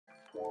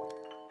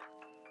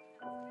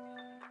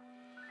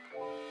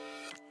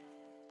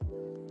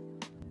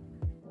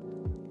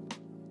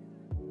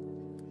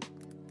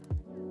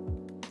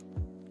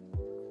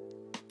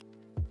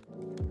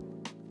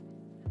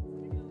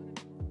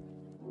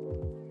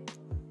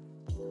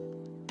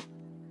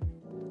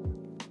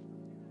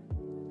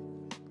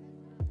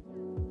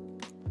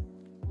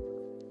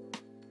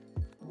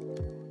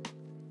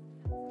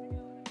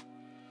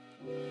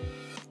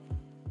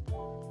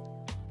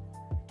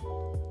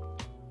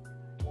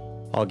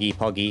Poggy,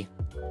 poggy.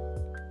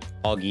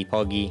 Poggy,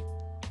 poggy.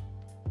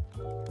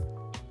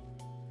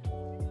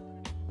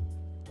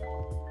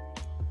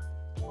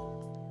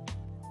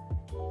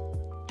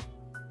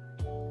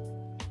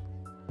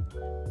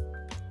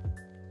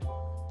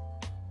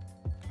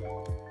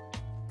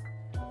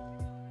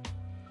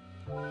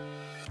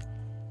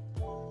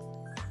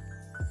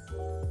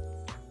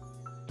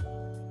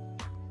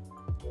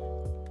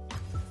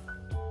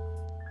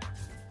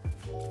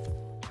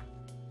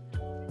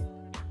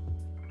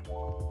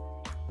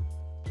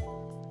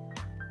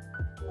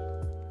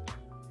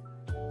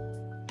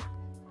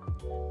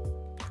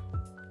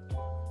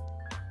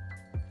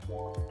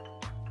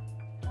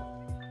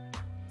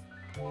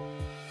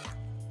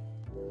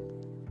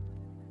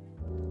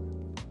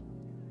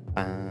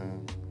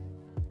 Bang,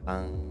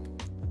 bang.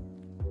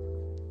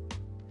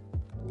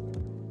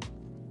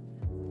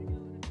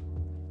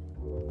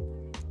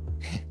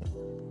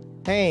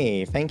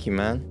 Hey, thank you,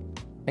 man.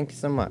 Thank you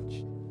so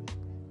much.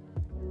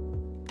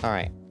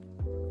 Alright.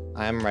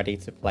 I am ready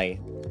to play.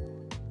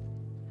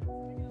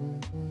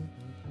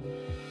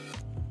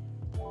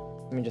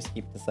 Let me just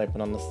keep this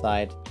open on the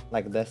side,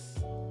 like this.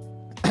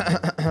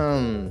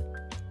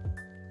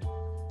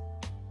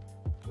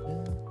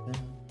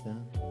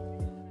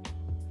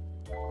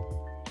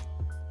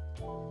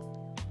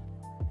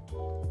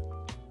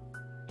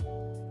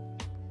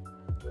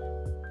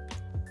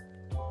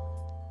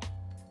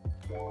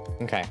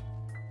 Okay.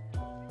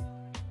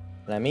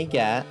 Let me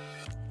get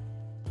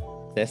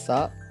this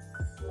up.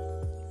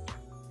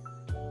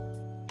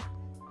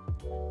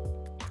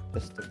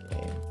 Just a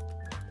game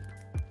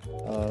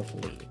of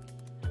League.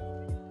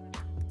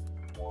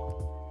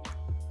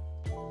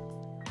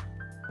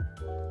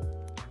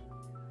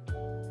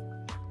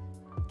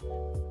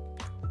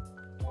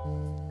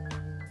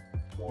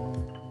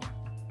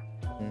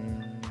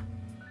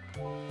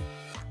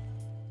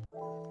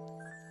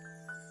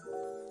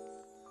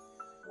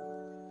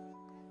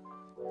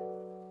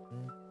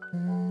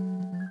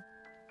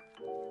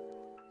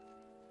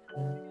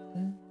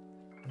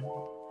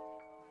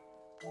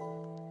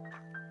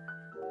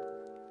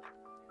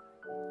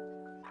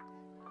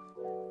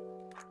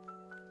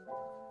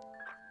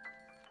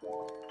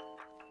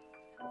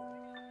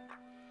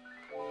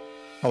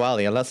 Oh wow,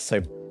 the alerts are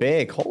so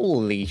big.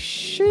 Holy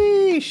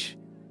sheesh.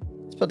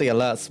 Let's put the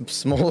alerts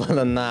smaller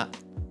than that.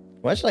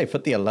 Where should I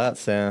put the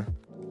alerts here?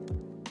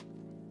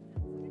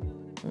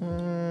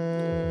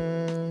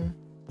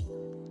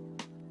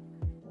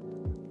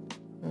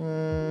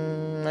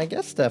 I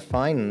guess they're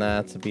fine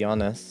there, to be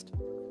honest.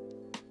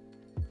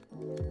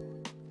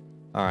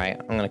 Alright,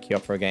 I'm gonna queue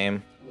up for a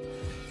game.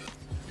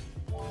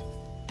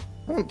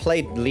 I haven't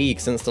played League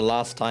since the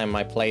last time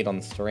I played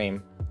on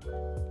stream.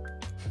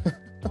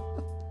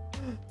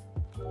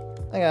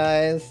 Hi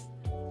guys.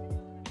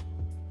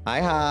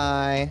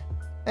 Hi.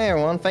 Hey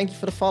everyone, thank you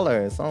for the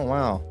follows. Oh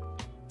wow.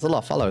 There's a lot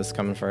of follows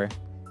coming through.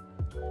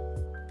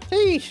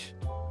 Sheesh.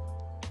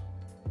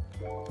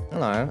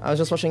 Hello, I was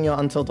just watching your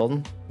Until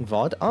Dawn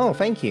VOD. Oh,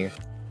 thank you.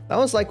 That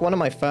was like one of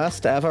my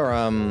first ever,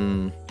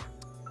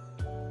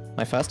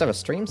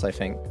 streams, I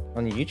think,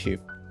 on YouTube.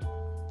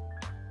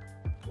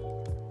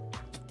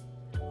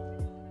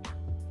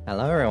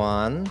 Hello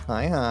everyone.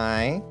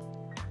 Hi.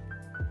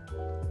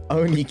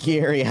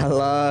 Onigiri,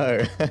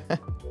 hello!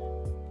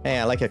 Hey,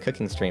 I like your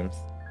cooking streams.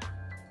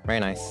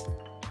 Very nice.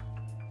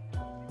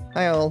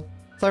 Hi all.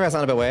 Sorry if I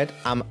sound a bit weird.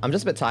 I'm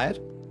just a bit tired.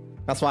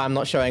 That's why I'm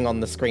not showing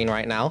on the screen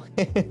right now.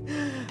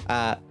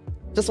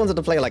 Just wanted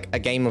to play like a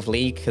game of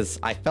League, because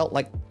I felt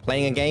like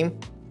playing a game.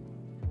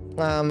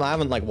 I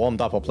haven't like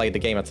warmed up or played the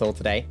game at all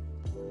today.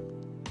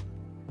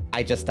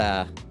 I just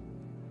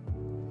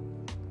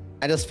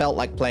felt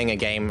like playing a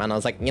game, and I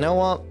was like, you know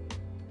what?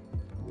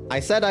 I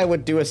said I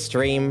would do a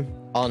stream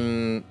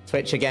on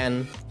Twitch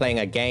again, playing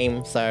a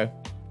game, so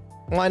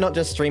why not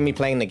just stream me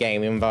playing the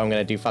game, even though I'm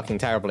gonna do fucking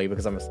terribly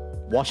because I'm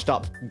a washed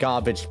up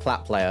garbage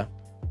plat player.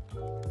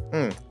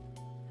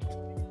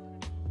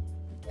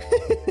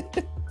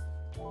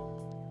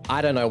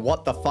 I don't know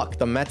what the fuck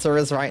the meta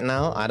is right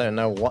now. I don't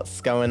know what's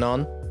going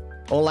on.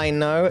 All I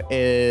know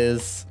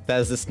is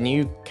there's this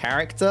new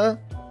character,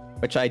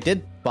 which I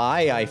did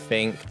buy, I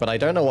think, but I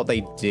don't know what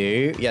they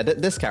do. Yeah,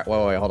 this character.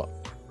 Wait, hold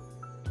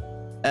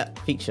on.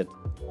 Featured.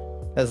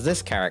 There's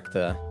this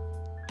character.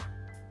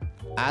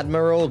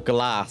 Admiral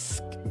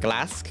Glask.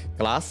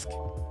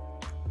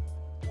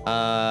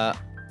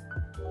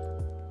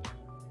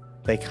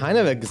 They kind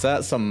of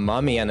exert some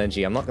mummy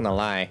energy, I'm not gonna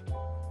lie.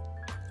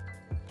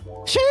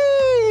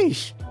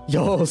 Sheesh!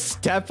 Yo,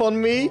 step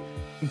on me?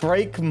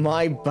 Break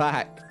my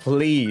back,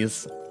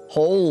 please.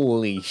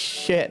 Holy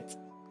shit.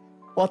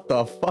 What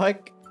the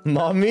fuck?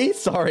 Mummy?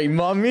 Sorry,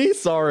 mummy?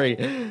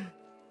 Sorry.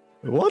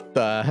 What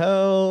the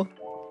hell?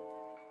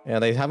 Yeah,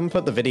 they haven't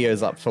put the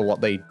videos up for what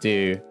they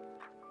do.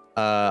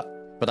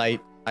 But I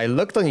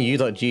looked on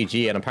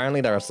u.gg and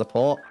apparently they're a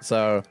support,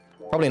 so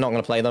probably not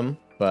going to play them,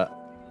 but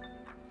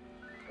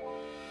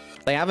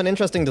they have an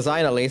interesting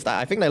design at least.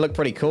 I think they look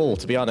pretty cool,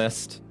 to be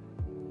honest.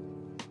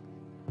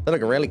 They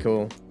look really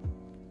cool.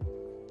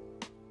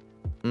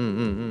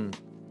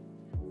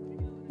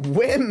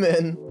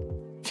 Women?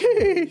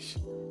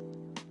 Sheesh.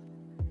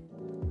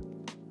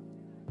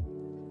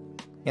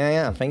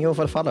 Yeah. Thank you all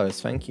for the follows.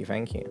 Thank you.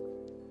 Getting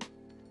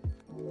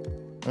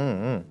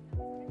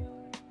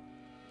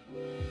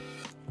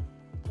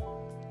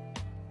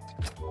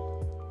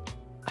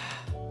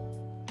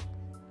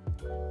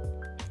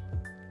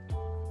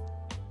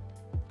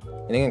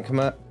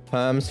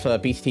perms for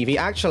BTTV.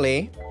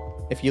 Actually,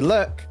 if you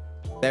look,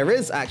 there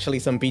is actually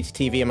some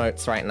BTTV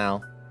emotes right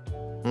now.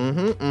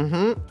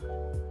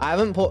 I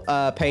haven't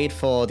paid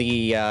for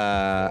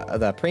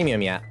the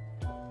premium yet,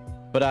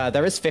 but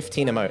there is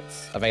 15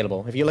 emotes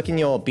available. If you look in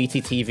your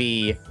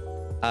BTTV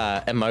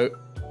emote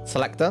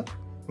selector,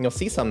 you'll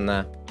see some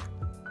there.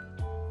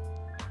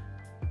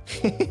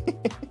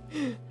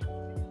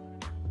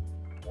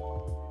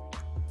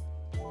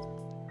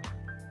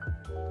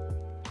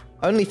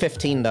 Only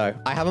 15 though.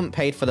 I haven't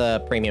paid for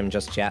the premium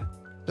just yet,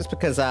 just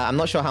because I'm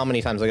not sure how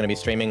many times we're going to be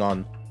streaming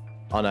on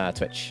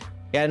Twitch.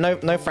 Yeah,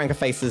 no Franca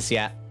faces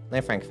yet. No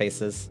Franca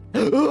faces.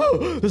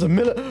 There's a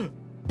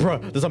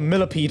bruh, there's a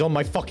millipede on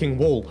my fucking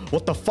wall.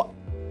 What the fuck?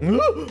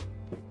 Hold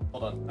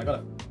on, I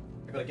gotta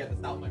get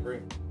this out of my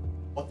room.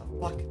 What the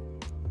fuck?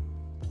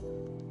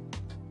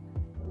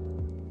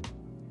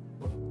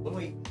 What do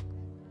we?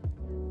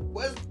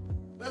 Where's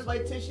my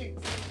tissue?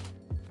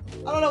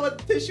 I don't know what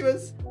the tissue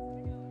is.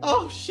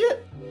 Oh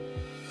shit!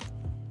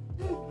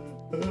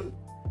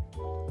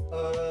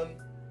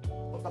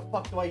 What the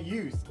fuck do I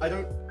use? I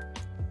don't.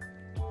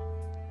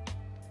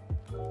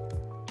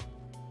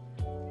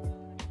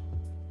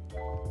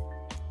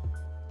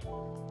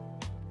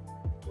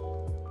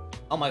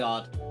 Oh my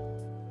god.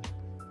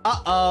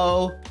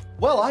 Uh-oh.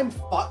 Well, I'm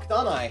fucked,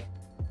 aren't I?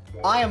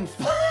 I am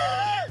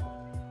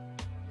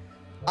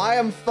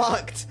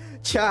fucked.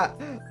 Chat,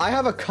 I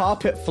have a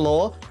carpet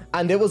floor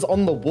and it was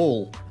on the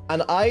wall.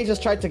 And I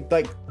just tried to,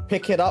 like,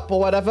 pick it up or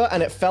whatever,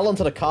 and it fell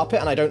onto the carpet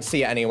and I don't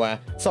see it anywhere.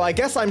 So I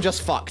guess I'm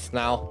just fucked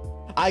now.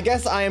 I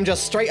guess I am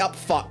just straight up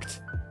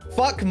fucked.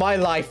 Fuck my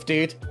life,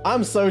 dude.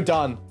 I'm so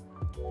done.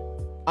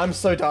 I'm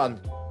so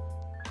done.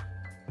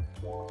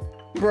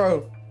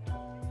 Bro.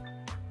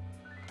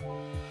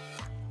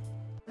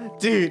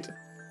 Dude.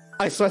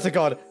 I swear to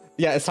God.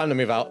 Yeah, it's time to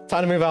move out.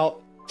 Time to move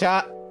out.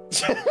 Chat.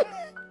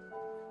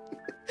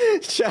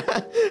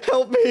 Chat,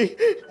 help me.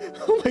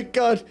 Oh my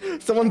god.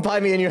 Someone buy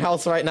me a new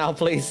house right now,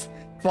 please.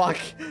 Fuck.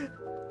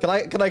 Can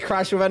I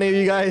crash with any of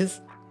you guys?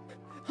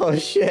 Oh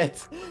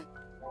shit.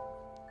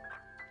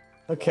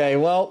 Okay,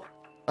 well,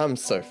 I'm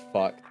so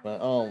fucked, man.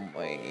 Oh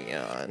my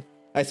god.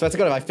 I swear to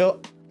God, if I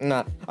feel...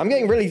 Nah. I'm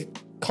getting really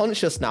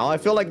conscious now. I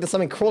feel like there's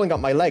something crawling up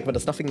my leg, but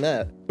there's nothing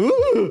there.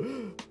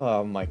 Ooh!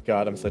 Oh my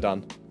god, I'm so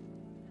done.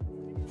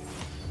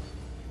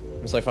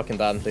 I'm so fucking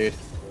done, dude.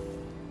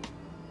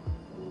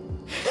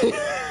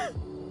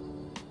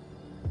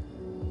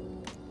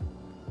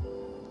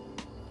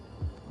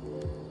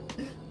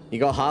 You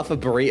got half a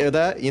burrito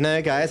there? You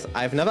know, guys,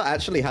 I've never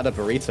actually had a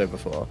burrito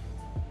before.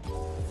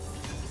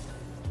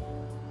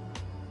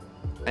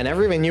 I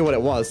never even knew what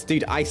it was.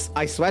 Dude, I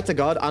swear to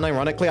God,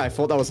 unironically, I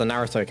thought that was a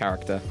Naruto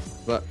character.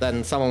 But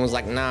then someone was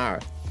like, nah,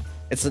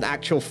 it's an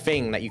actual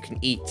thing that you can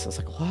eat. So I was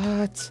like,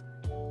 what?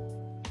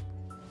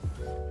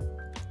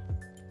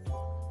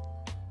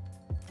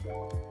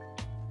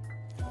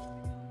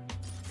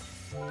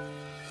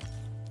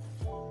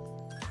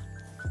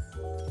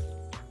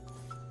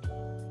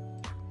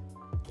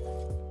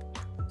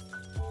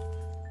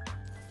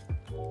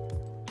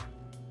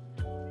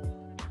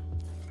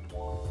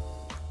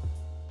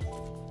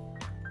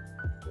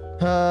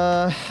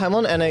 I'm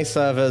on NA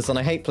servers and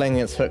I hate playing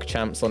against hook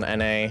champs on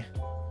NA.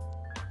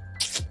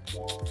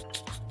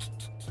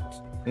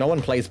 No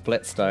one plays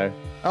Blitz though.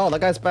 Oh, that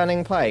guy's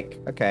banning Pike.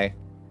 Okay.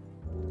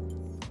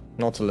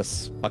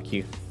 Nautilus, fuck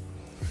you.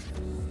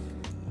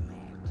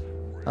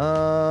 I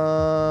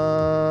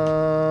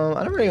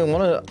don't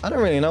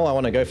really know I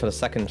want to go for the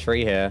second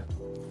tree here.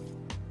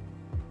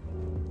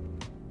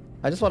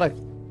 I just want to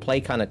play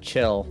kind of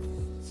chill.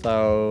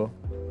 So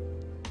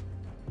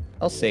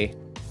I'll see.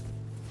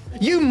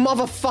 You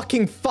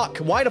motherfucking fuck!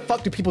 Why the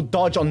fuck do people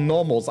dodge on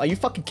normals? Are you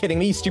fucking kidding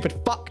me, you stupid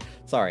fuck?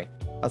 Sorry,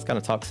 that's kind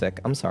of toxic.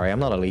 I'm sorry, I'm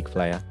not a League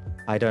player.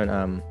 I don't,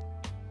 I'm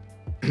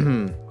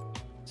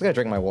just gonna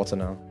drink my water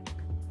now.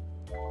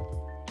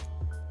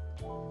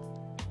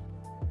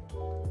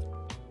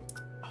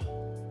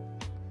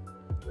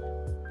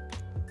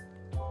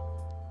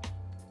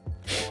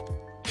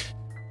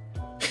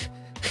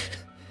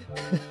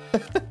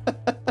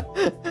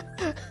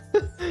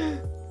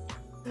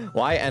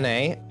 Why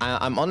NA?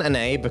 I'm on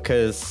NA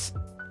because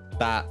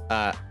that,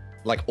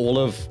 like, all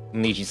of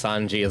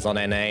Nijisanji is on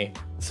NA,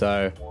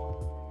 so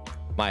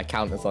my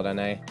account is on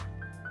NA.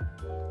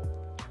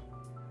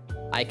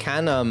 I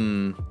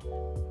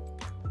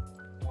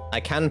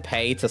can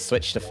pay to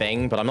switch the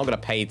thing, but I'm not gonna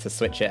pay to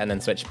switch it and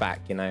then switch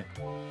back, you know?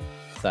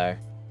 So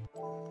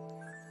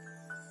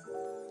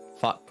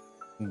fuck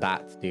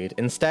that, dude.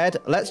 Instead,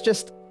 let's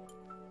just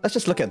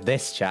look at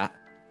this, chat.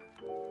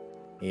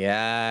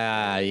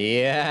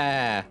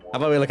 Yeah. How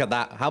about we look at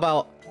that? How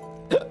about...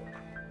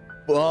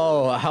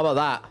 Whoa, how about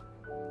that?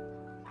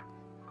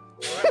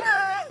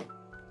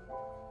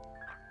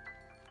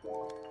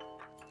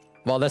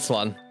 Well, this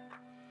one.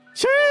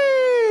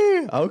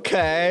 Chee!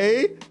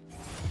 Okay.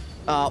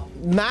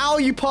 Now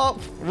you pop?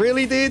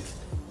 Really, dude?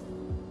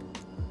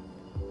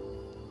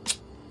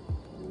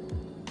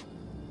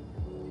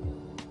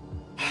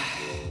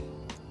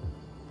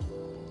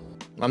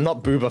 I'm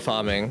not booba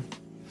farming.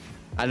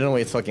 I don't know what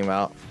you're talking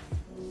about.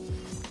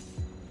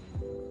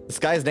 This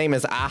guy's name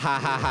is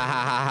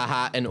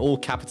ahahahahaha in all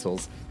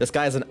capitals. This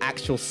guy is an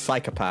actual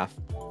psychopath.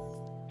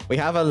 We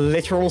have a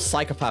literal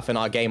psychopath in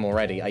our game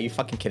already. Are you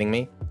fucking kidding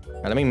me?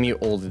 Right, let me mute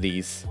all of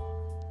these.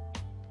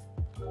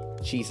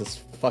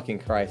 Jesus fucking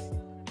Christ.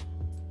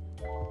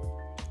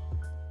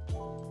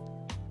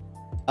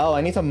 Oh, I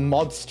need to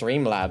mod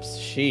Streamlabs.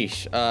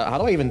 Sheesh. How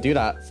do I even do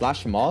that?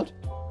 /mod?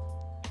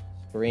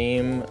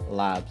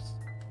 Streamlabs.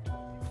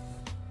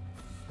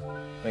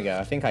 There we go.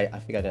 I think I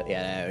did.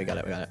 Yeah, we got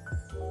it.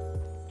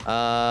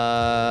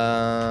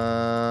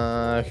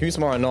 Who's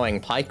more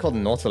annoying, Pike or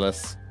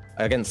Nautilus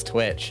against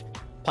Twitch?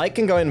 Pike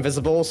can go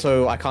invisible,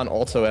 so I can't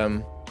auto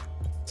him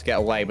to get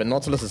away, but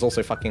Nautilus is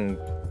also fucking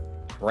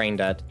brain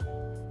dead.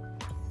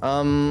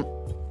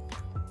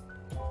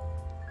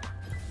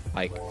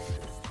 Pike.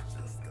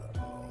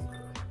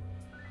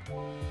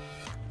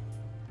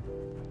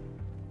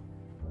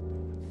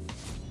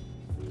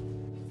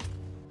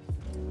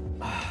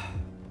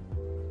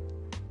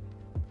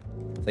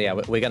 So yeah,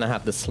 we're gonna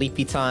have the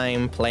sleepy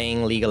time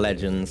playing League of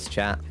Legends,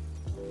 chat.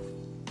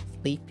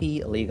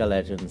 Sleepy League of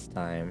Legends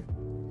time.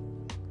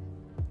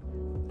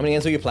 How many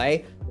games will you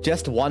play?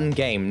 Just one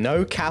game,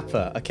 no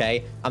kappa,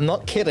 okay? I'm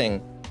not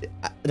kidding.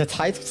 The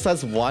title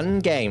says one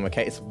game,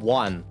 okay? It's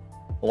one.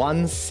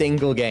 One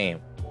single game.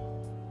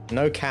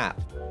 No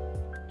cap.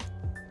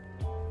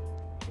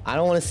 I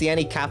don't want to see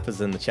any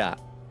kappas in the chat.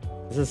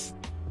 This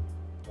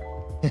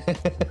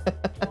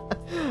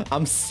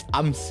is...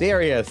 I'm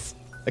serious.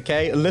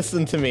 Okay,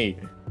 listen to me.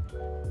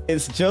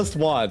 It's just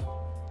one.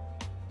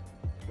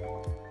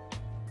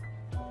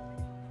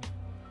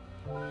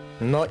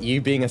 Not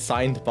you being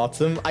assigned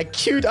bottom. I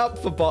queued up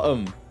for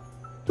bottom.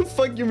 The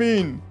fuck you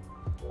mean?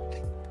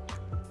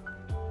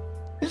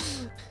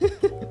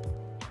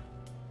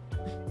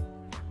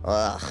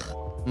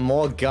 Ugh.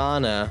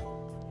 Morgana.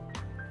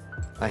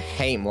 I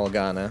hate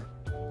Morgana.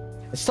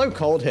 It's so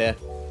cold here.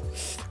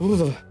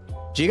 Ooh.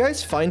 Do you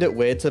guys find it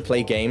weird to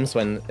play games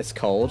when it's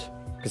cold?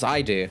 Because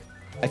I do.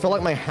 I feel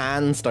like my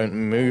hands don't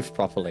move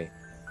properly.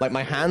 Like,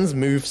 my hands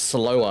move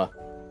slower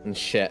and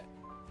shit.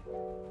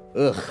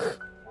 Ugh.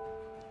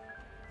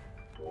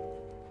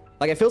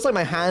 Like, it feels like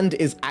my hand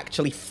is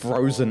actually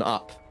frozen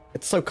up.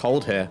 It's so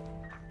cold here.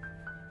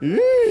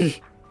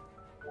 Eesh.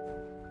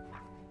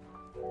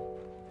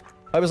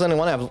 I was only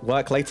one to have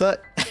work later.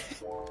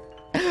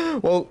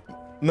 Well,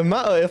 no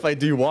matter if I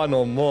do one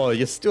or more,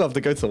 you still have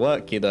to go to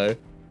work, you know.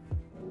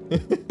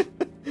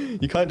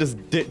 You can't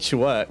just ditch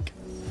work.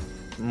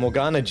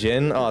 Morgana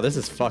Jin? Oh, this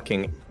is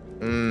fucking...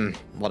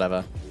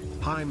 whatever.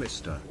 Hi,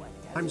 mister.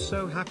 I'm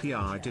so happy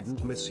I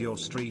didn't miss your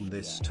stream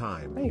this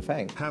time. Hey,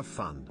 thanks. Have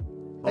fun.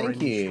 Thank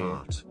Orange you.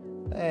 Heart.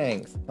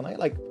 Thanks. Can I,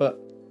 like,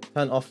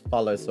 turn off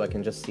follow so I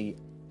can just see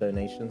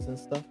donations and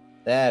stuff?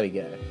 There we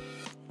go.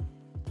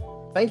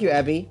 Thank you,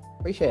 Abby.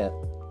 Appreciate it.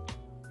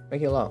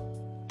 Thank you a lot.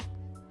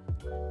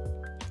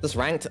 Just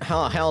ranked?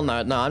 Hell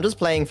no. No, I'm just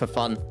playing for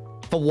fun.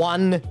 For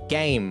one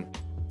game.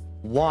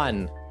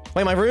 One.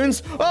 Wait, my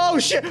runes? Oh,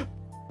 shit!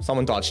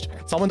 Someone dodged.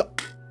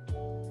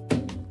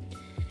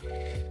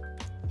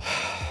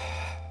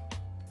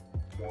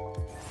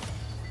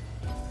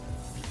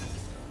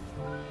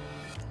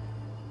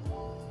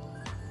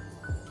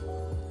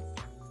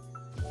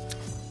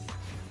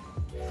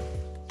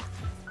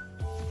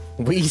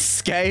 We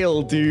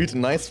scale, dude.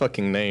 Nice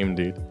fucking name,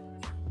 dude.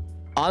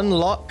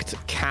 Unlocked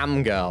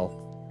cam girl.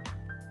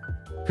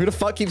 Who the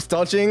fuck keeps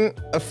dodging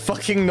a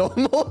fucking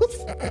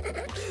normals?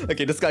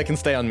 Okay, this guy can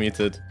stay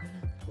unmuted.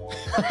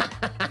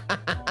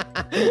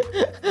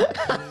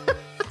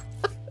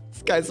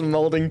 This guy's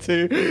molding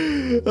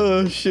too.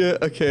 Oh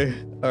shit. Okay.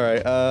 All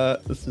right.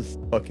 Let's just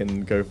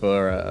fucking go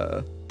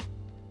for.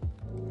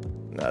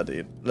 Nah,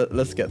 dude.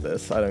 Let's get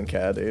this. I don't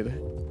care, dude.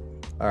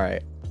 All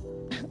right.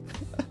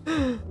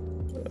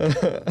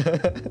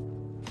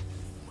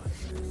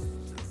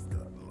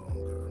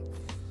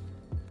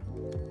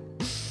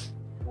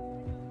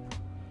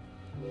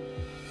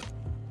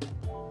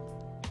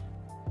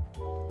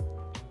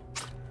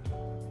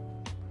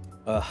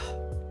 Ugh.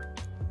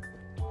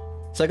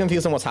 So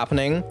confused on what's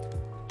happening.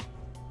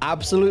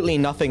 Absolutely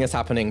nothing is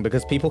happening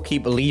because people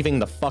keep leaving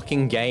the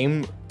fucking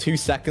game 2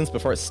 seconds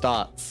before it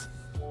starts.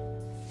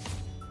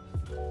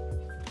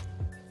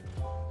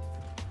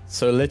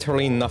 So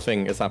literally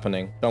nothing is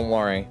happening. Don't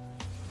worry.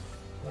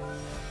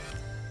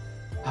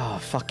 Oh,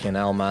 fucking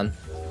hell, man.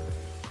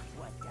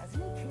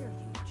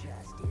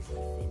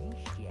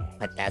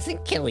 What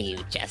doesn't kill you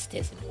just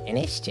isn't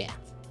finished yet.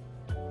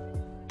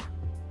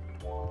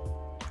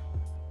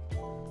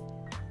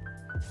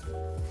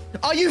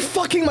 Are you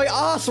fucking my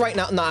ass right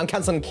now? Nah, I'm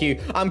canceling Q.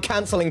 I'm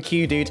canceling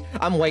Q, dude.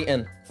 I'm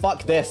waiting.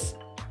 Fuck this.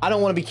 I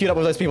don't want to be queued up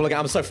with those people again.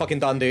 I'm so fucking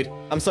done, dude.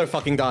 I'm so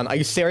fucking done. Are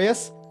you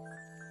serious?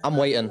 I'm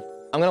waiting.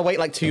 I'm gonna wait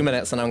like 2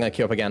 minutes and I'm gonna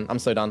queue up again. I'm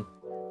so done.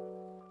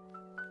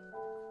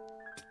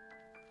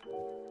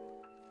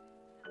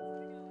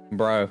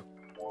 Bro.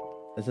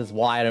 This is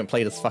why I don't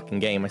play this fucking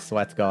game, I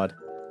swear to God.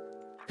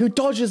 Who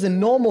dodges in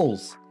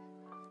normals?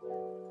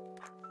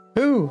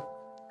 Who?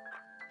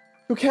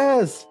 Who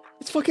cares?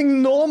 It's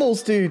fucking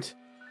normals, dude.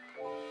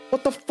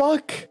 What the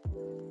fuck?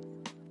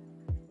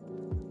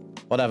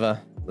 Whatever.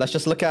 Let's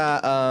just look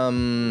at,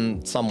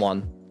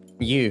 someone.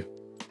 You.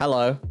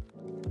 Hello.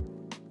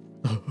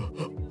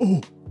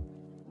 Oh.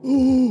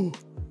 Oh.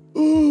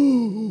 Oh.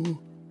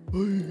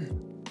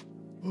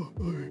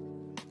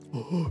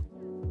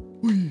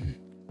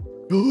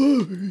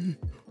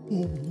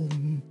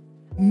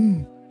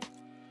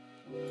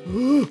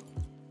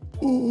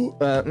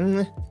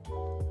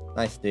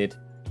 Nice, dude.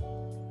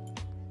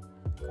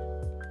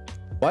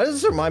 Why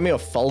does this remind me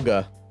of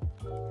Fulgur?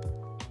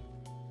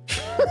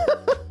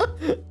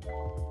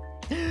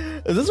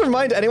 Does this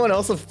remind anyone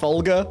else of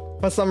Fulgur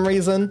for some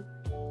reason?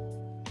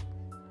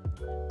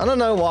 I don't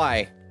know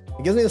why.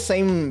 It gives me the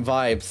same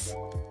vibes.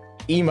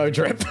 Emo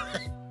drip.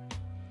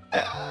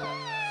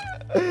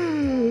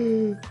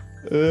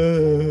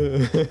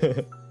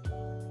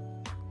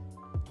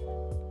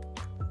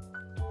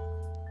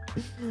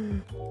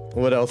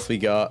 What else we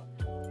got?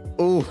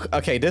 Ooh,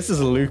 okay, this is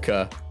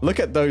Luca. Look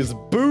at those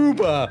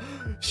booba.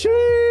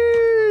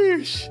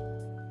 Sheesh.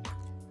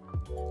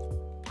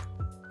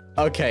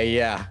 Okay,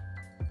 yeah.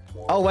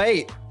 Oh,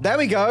 wait. There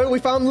we go. We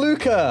found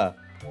Luca.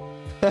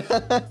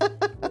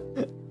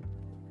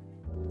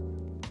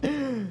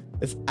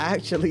 It's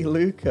actually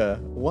Luca.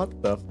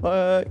 What the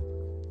fuck?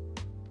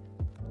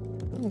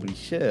 Holy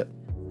shit.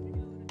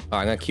 Alright,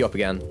 I'm gonna queue up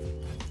again.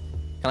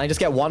 Can I just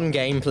get one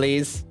game,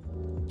 please?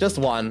 Just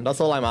one. That's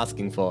all I'm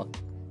asking for.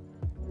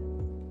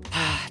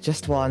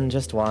 Just one,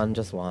 just one,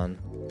 just one.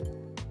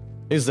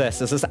 Who's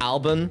this? Is this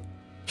Alban?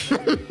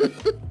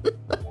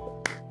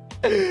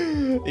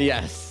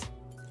 Yes.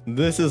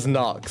 This is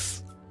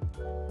Nox.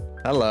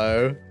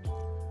 Hello.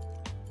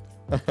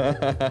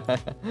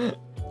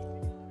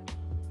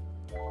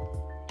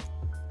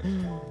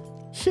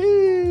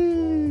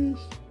 Sheesh.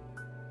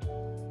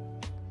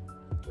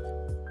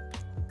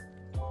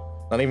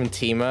 Not even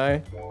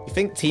Teemo? You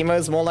think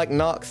Teemo's more like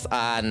Nox?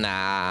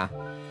 Nah.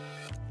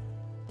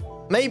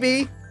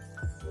 Maybe.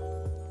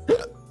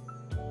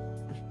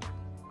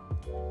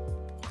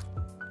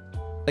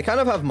 They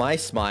kind of have my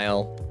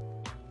smile.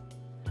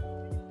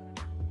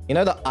 You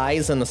know the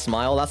eyes and the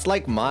smile? That's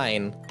like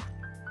mine.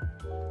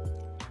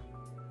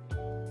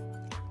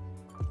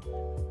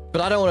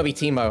 But I don't want to be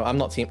Teemo. I'm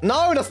not Teemo.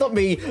 No, that's not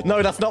me.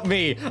 No, that's not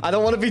me. I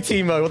don't want to be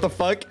Teemo. What the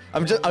fuck? I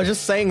was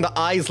just saying the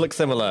eyes look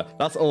similar.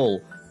 That's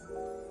all.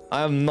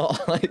 I am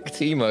not like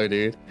Teemo,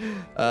 dude.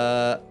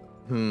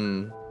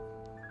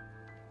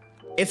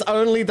 It's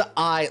only the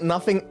eye,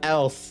 nothing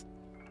else.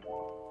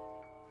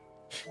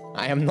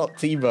 I am not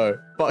Teemo.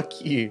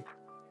 Fuck you.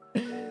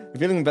 You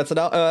feeling better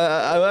now?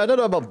 I don't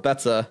know about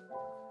better.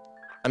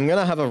 I'm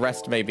gonna have a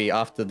rest maybe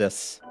after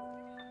this.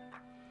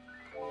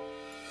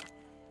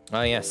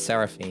 Oh yes,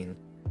 Seraphine.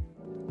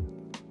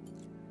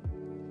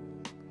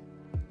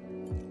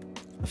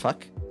 The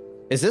fuck?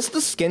 Is this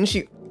the skin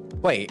she...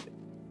 Wait.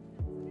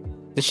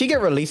 Did she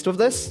get released with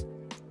this?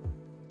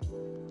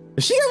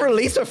 Did she get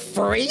released with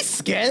free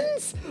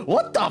skins?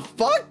 What the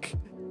fuck?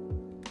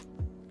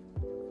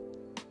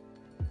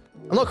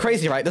 I'm not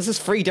crazy, right? This is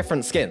 3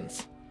 different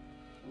skins.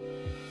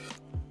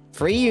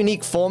 3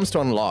 unique forms to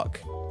unlock.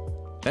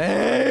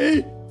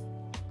 Hey!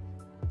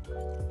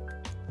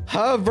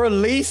 Her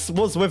release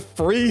was with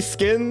 3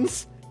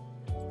 skins?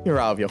 You're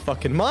out of your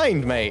fucking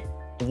mind, mate.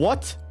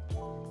 What?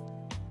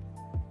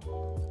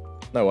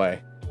 No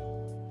way.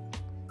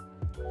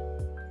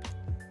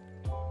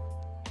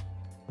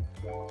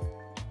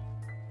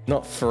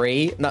 Not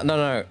 3?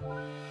 No.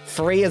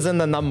 3 is in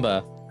the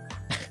number.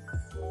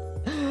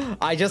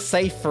 I just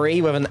say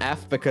 3 with an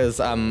F because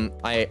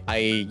I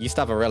used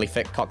to have a really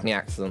thick Cockney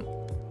accent.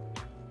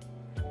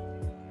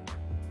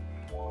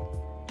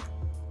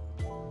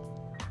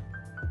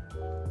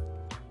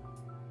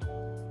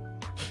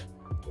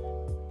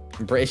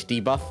 British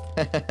debuff.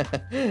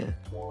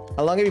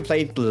 How long have you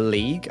played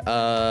League?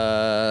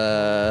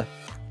 I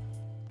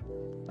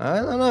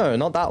don't know,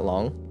 not that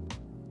long.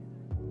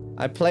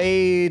 I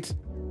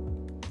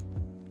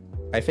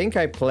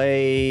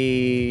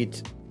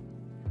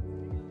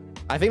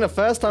think the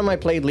first time I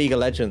played League of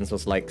Legends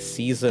was like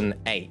season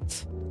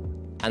 8.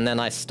 And then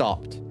I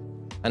stopped.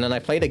 And then I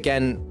played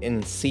again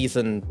in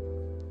season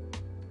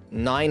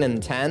 9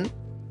 and 10.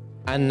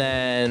 And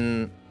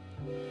then...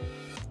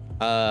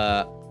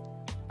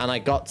 and I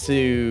got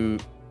to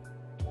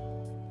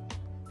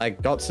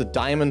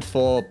Diamond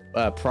 4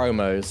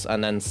 promos.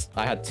 And then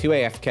I had 2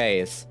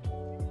 AFKs.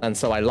 And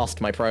so I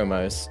lost my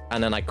promos.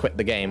 And then I quit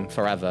the game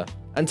forever.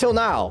 Until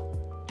now.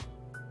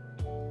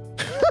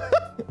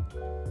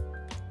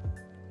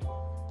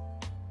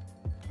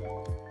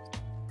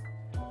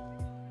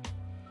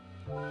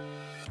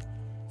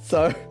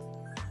 So...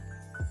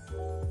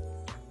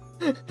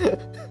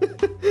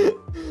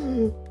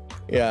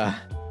 yeah.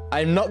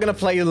 I'm not gonna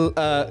play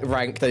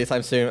ranked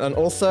anytime soon. And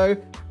also,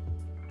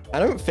 I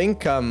don't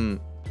think I'm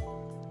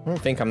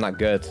that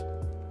good.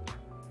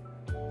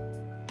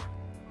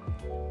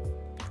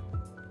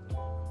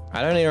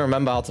 I don't even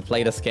remember how to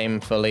play this game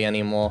fully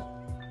anymore.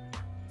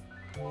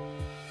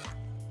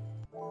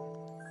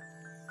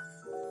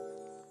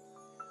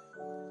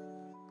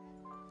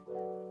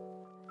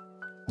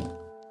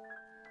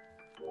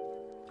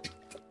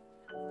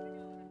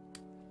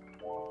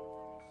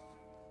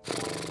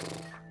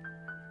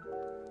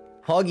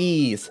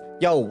 Hoggies.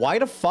 Yo, why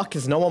the fuck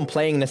is no one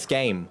playing this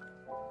game?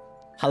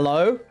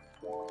 Hello?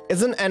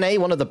 Isn't NA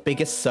one of the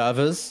biggest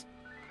servers?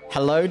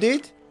 Hello,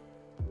 dude?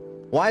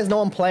 Why is no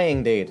one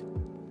playing, dude?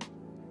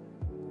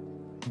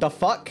 The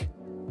fuck?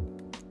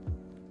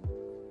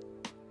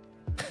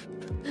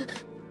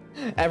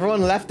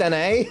 Everyone left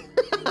NA?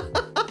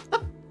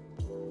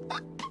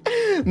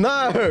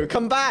 No,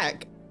 come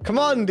back. Come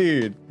on,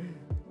 dude.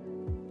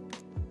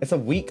 It's a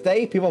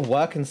weekday? People have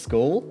work and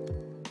school?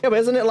 Yeah, but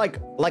isn't it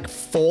like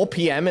 4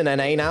 p.m. in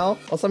NA now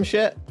or some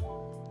shit?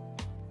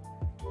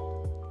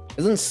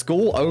 Isn't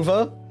school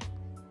over?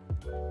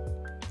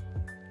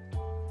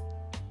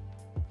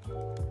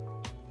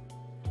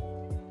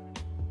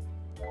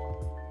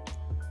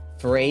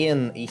 Three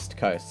in East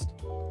Coast.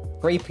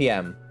 3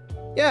 p.m.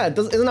 Yeah,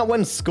 isn't that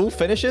when school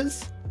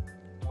finishes?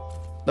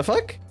 The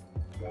fuck?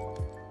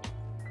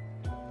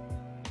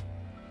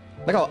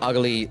 Look how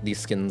ugly these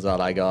skins are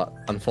I got.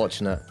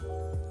 Unfortunate.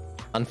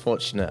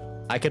 Unfortunate.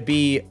 I could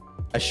be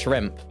a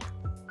shrimp,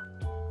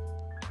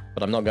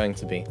 but I'm not going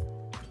to be.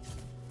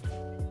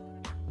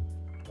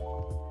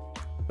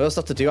 What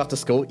stuff to do after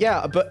school?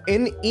 Yeah, but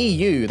in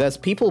EU, there's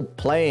people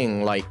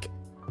playing, like,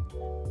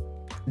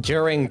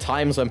 during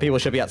times when people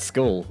should be at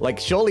school. Like,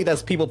 surely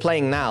there's people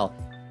playing now.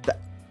 The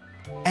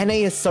NA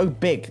is so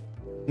big.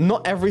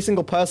 Not every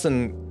single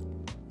person...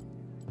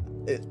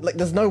 like,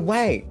 there's no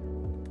way.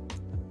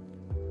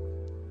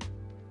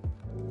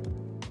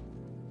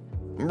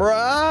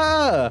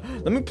 Bruh!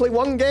 Let me play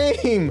one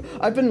game!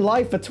 I've been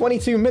live for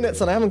 22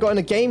 minutes and I haven't gotten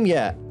a game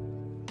yet.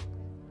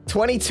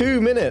 22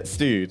 minutes,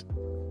 dude.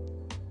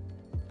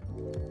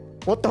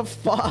 What the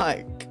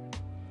fuck?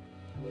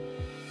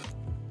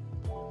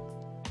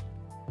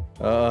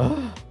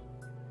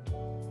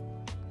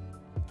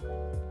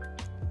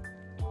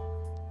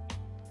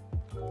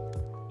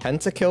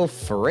 Pentakill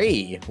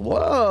 3.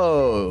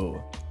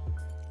 Whoa!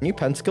 New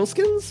Pentakill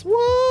skins?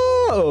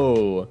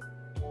 Whoa!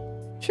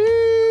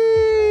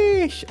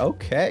 Sheesh!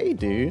 Okay,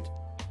 dude.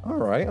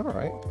 Alright,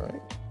 alright,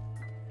 alright.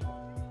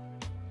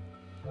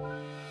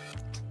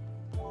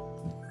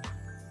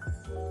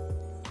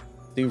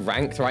 Do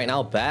ranked right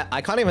now, bet?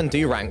 I can't even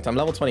do ranked. I'm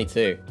level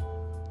 22.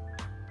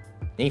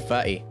 Need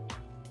 30.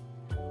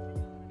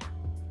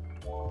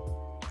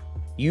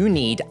 You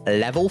need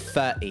level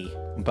 30,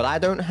 but I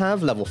don't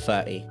have level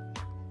 30.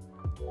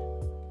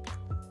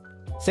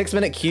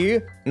 6-minute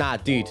queue? Nah,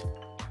 dude.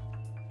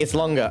 It's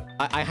longer.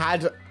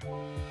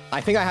 I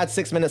think I had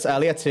 6 minutes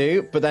earlier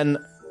too, but then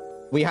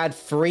we had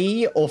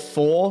 3 or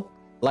 4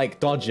 like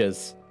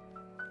dodges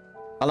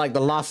at like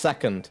the last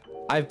second.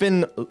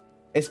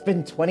 It's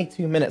been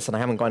 22 minutes and I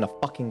haven't gotten a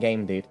fucking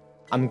game, dude.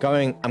 I'm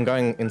going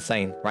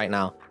insane right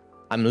now.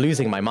 I'm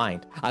losing my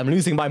mind. I'm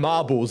losing my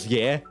marbles,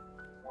 yeah?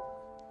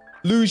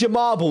 Lose your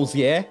marbles,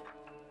 yeah?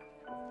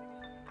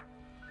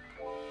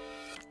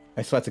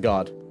 I swear to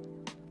God.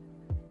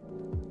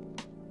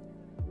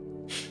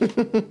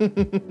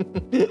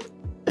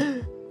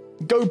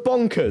 Go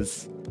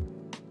bonkers.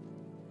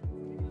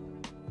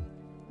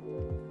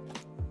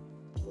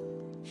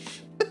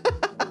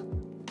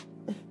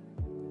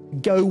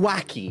 Go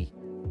wacky.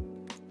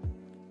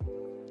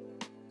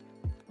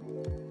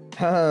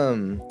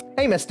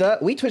 Hey, mister.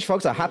 We Twitch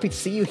frogs are happy to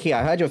see you here.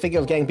 I heard you're thinking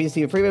of getting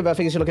BCTV Premium, but I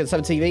think you should look at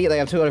 7TV. They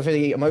have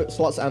 250 emote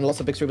slots and lots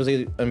of big streamers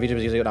and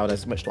VODs using it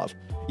nowadays. Much love.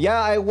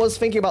 Yeah, I was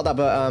thinking about that,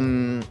 but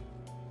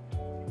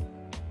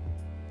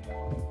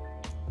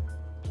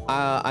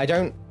I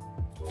don't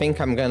think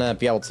I'm gonna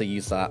be able to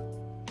use that.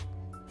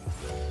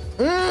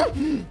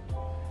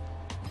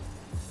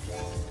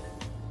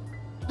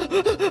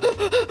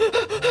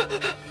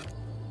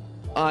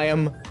 I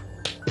am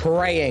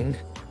praying.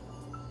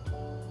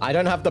 I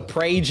don't have the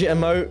Prage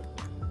emote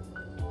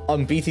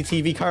on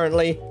BTTV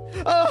currently.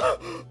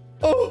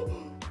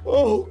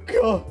 Oh,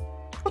 God.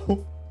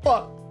 Oh,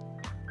 fuck.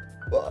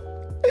 Fuck.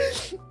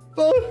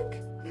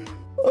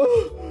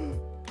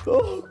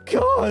 Oh,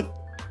 God.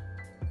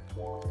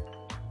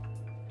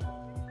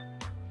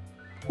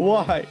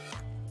 Why?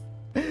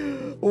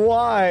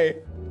 Why?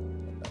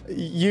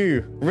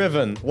 You,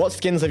 Riven, what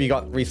skins have you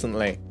got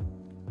recently?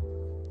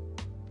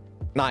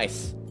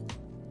 Nice.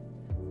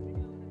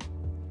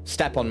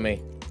 Step on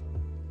me.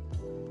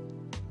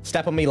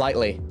 Step on me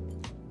lightly.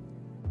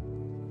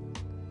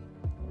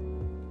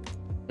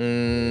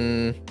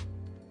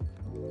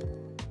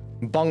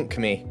 Bonk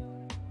me.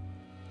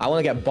 I want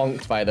to get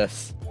bonked by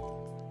this.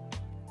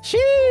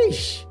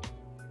 Sheesh!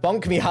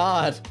 Bonk me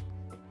hard.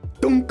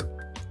 Dunk.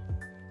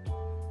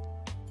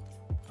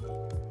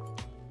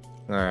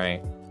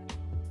 Alright.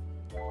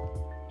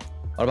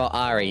 What about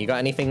Ari? You got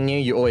anything new?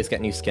 You always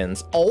get new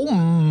skins. Oh,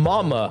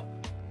 mama.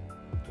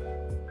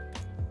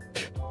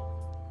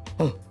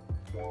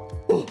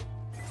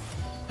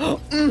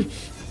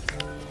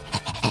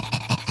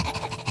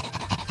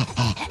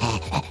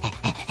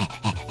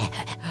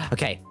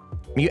 Okay,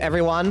 mute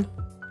everyone.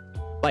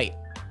 Wait.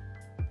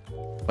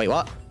 Wait,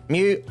 what?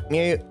 Mute,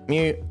 mute,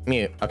 mute,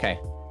 mute. Okay.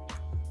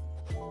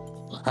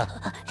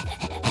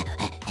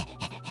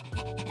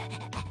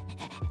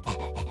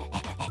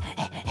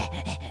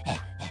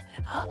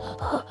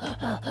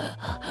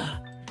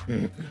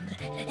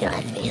 You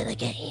like me in the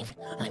game?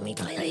 Let me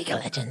play League of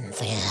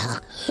Legends, yeah.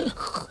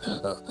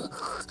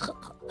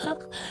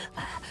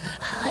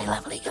 I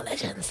love League of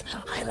Legends.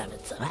 I love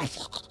it so much.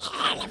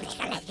 I love League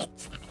of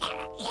Legends.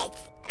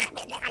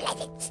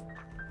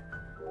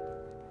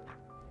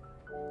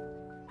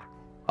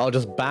 I'll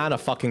just ban a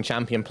fucking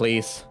champion,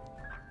 please.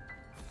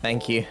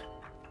 Thank you.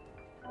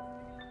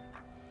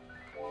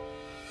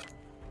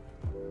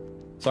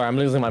 Sorry, I'm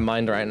losing my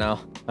mind right now.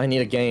 I need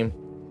a game.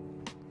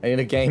 I need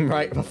a game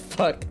right the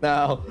fuck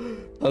now.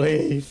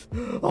 Please.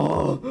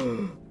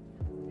 Oh.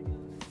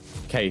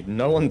 Okay,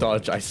 no one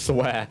dodge, I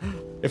swear.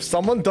 If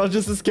someone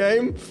dodges this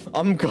game,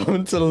 I'm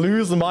going to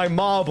lose my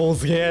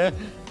marbles here.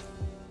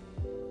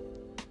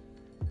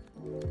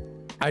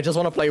 I just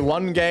want to play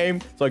one game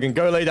so I can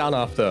go lay down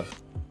after.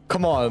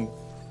 Come on.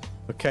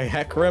 Okay,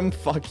 Hecarim,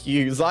 fuck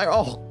you. Zyra,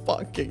 oh,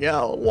 fucking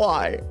hell.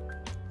 Why?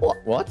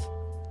 What?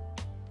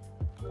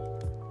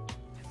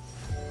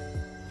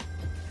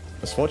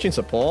 Misfortune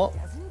support?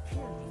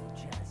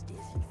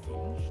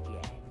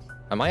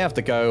 I might have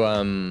to go,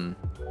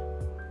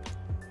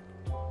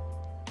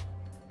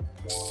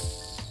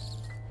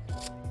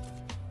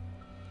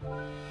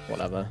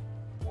 whatever.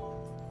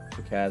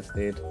 Who cares,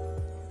 dude?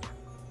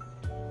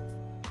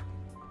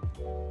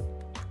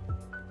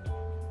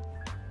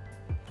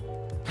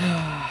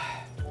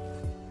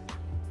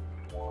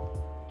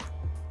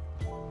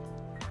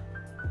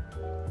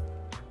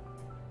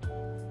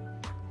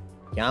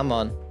 Come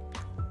on.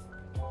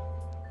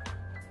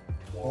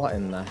 What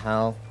in the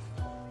hell?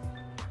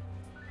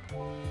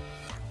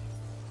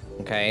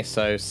 Okay,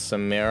 so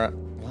Samira.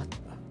 What the?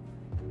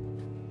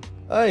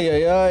 Ay,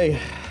 ay, ay.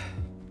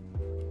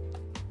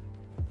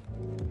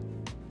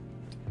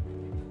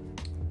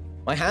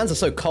 My hands are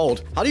so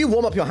cold. How do you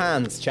warm up your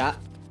hands, chat?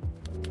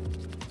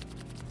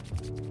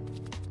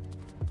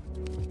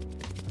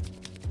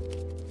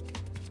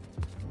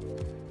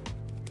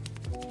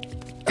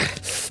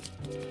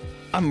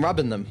 I'm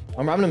rubbing them.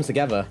 I'm rubbing them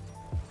together.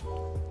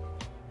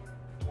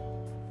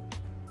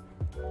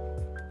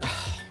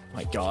 Oh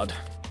my god.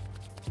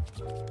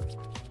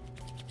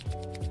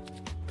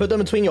 Put them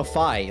between your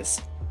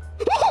thighs.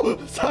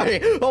 Sorry.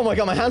 Oh my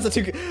god, my hands are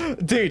too...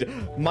 Dude,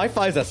 my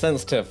thighs are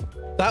sensitive.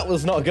 That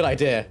was not a good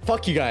idea.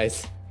 Fuck you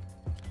guys.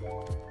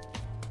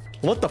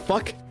 What the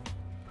fuck?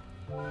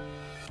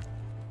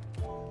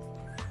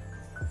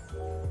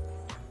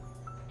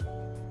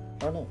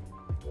 Oh no.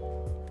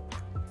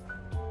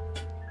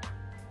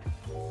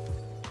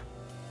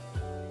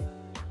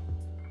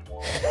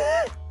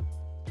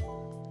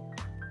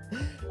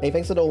 Hey,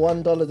 thanks for the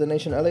 $1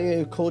 donation earlier.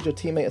 You called your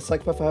teammate a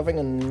psychopath for having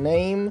a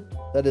name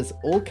that is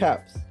all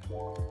caps.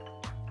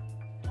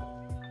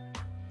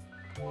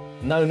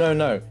 No, no,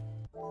 no.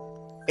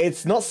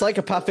 It's not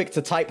psychopathic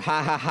to type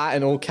ha ha ha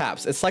in all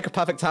caps. It's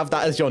psychopathic to have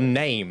that as your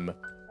name.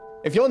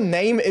 If your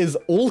name is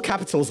all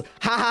capitals,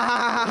 ha ha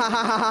ha ha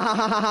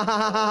ha ha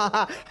ha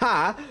ha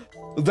ha,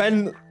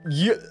 then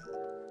you...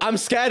 I'm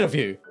scared of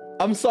you.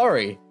 I'm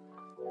sorry.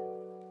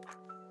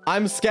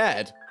 I'm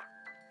scared.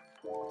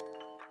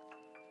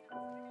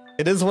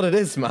 It is what it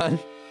is, man.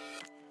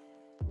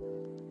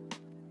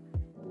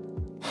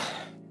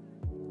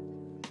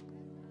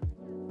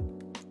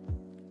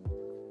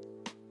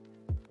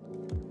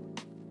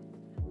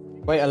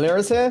 Wait,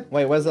 Alira's here?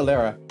 Wait, where's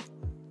Alira?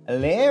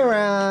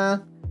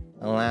 Alira!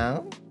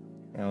 Hello?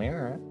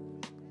 Alira?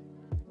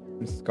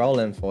 I'm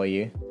scrolling for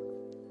you.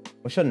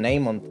 What's your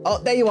name on... Oh,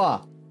 there you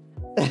are!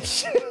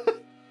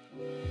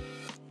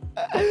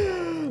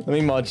 Let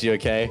me mod you,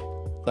 okay?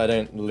 So I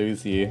don't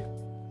lose you.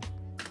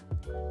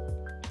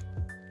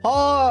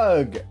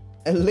 Hog!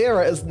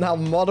 Alira is now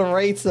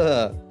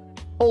moderator.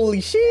 Holy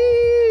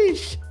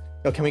sheesh!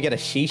 Yo, can we get a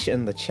sheesh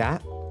in the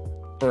chat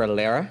for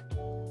Alira?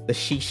 The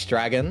sheesh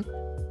dragon.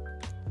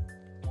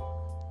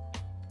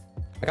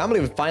 I can't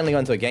believe we finally got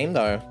into a game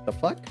though. The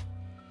fuck?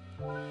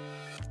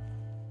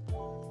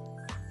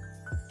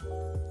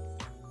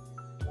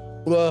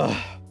 Ugh.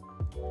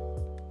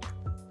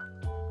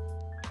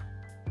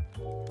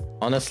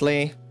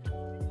 Honestly,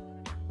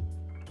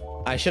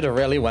 I should have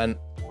really went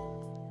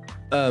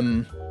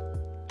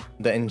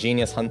the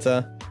Ingenious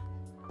Hunter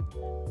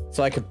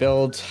so I could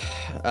build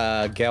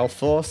Gale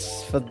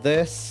Force for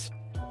this,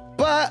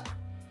 but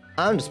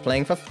I'm just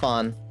playing for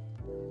fun.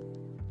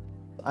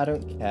 I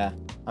don't care.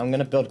 I'm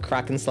gonna build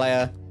Kraken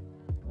Slayer,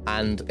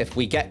 and if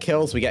we get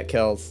kills, we get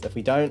kills. If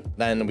we don't,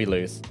 then we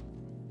lose.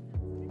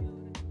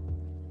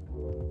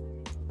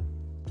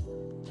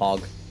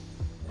 Hog.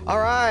 All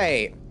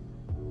right.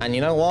 And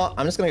you know what?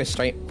 I'm just gonna go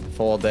straight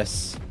for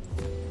this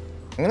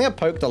I'm gonna get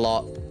poked a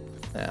lot.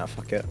 Yeah,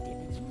 fuck it.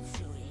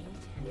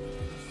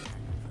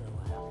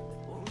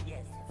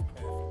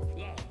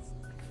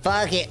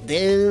 Fuck it,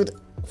 dude.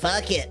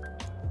 Fuck it.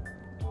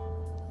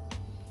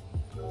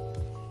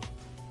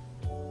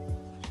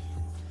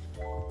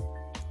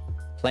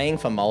 Playing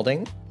for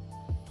molding.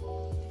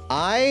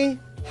 I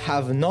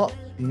have not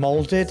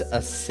molded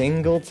a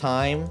single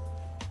time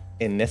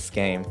in this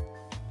game.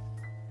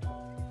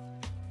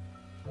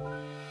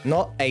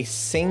 Not a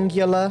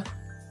singular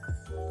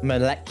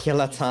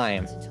molecular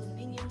time.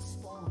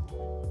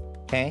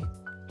 Okay?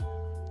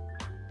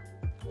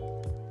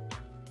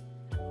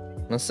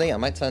 Let's see, I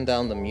might turn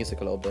down the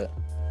music a little bit.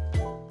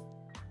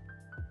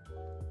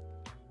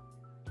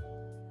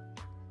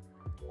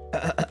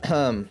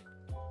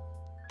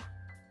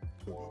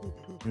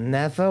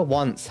 Never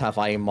once have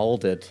I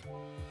molded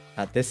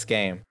at this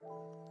game.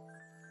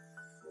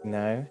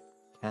 No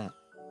cap.